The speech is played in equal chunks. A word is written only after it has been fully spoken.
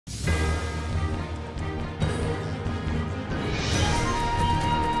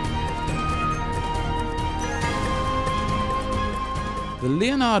The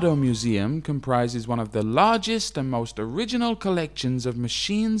Leonardo Museum comprises one of the largest and most original collections of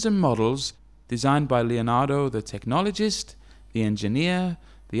machines and models designed by Leonardo the technologist, the engineer,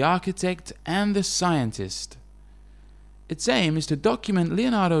 the architect, and the scientist. Its aim is to document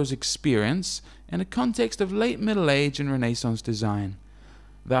Leonardo's experience in a context of late Middle Age and Renaissance design.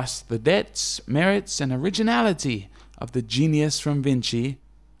 Thus, the debts, merits, and originality of the genius from Vinci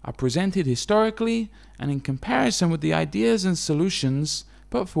are presented historically and in comparison with the ideas and solutions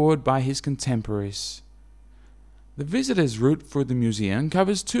put forward by his contemporaries. The visitor's route for the museum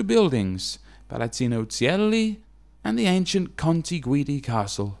covers two buildings, Palazzino Uzielli and the ancient Conti Guidi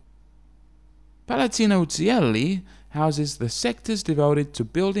castle. Palazzino Uzielli houses the sectors devoted to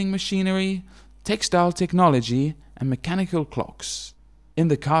building machinery, textile technology, and mechanical clocks. In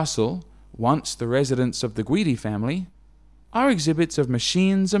the castle, once the residence of the Guidi family, are exhibits of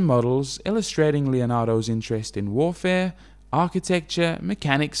machines and models illustrating Leonardo's interest in warfare, architecture,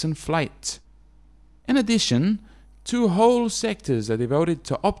 mechanics, and flight. In addition, two whole sectors are devoted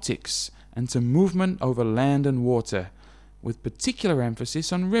to optics and to movement over land and water, with particular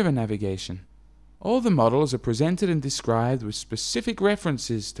emphasis on river navigation. All the models are presented and described with specific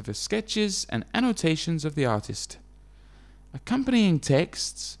references to the sketches and annotations of the artist. Accompanying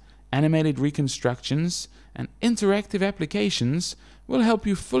texts, animated reconstructions, and interactive applications will help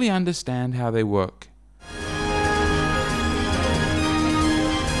you fully understand how they work.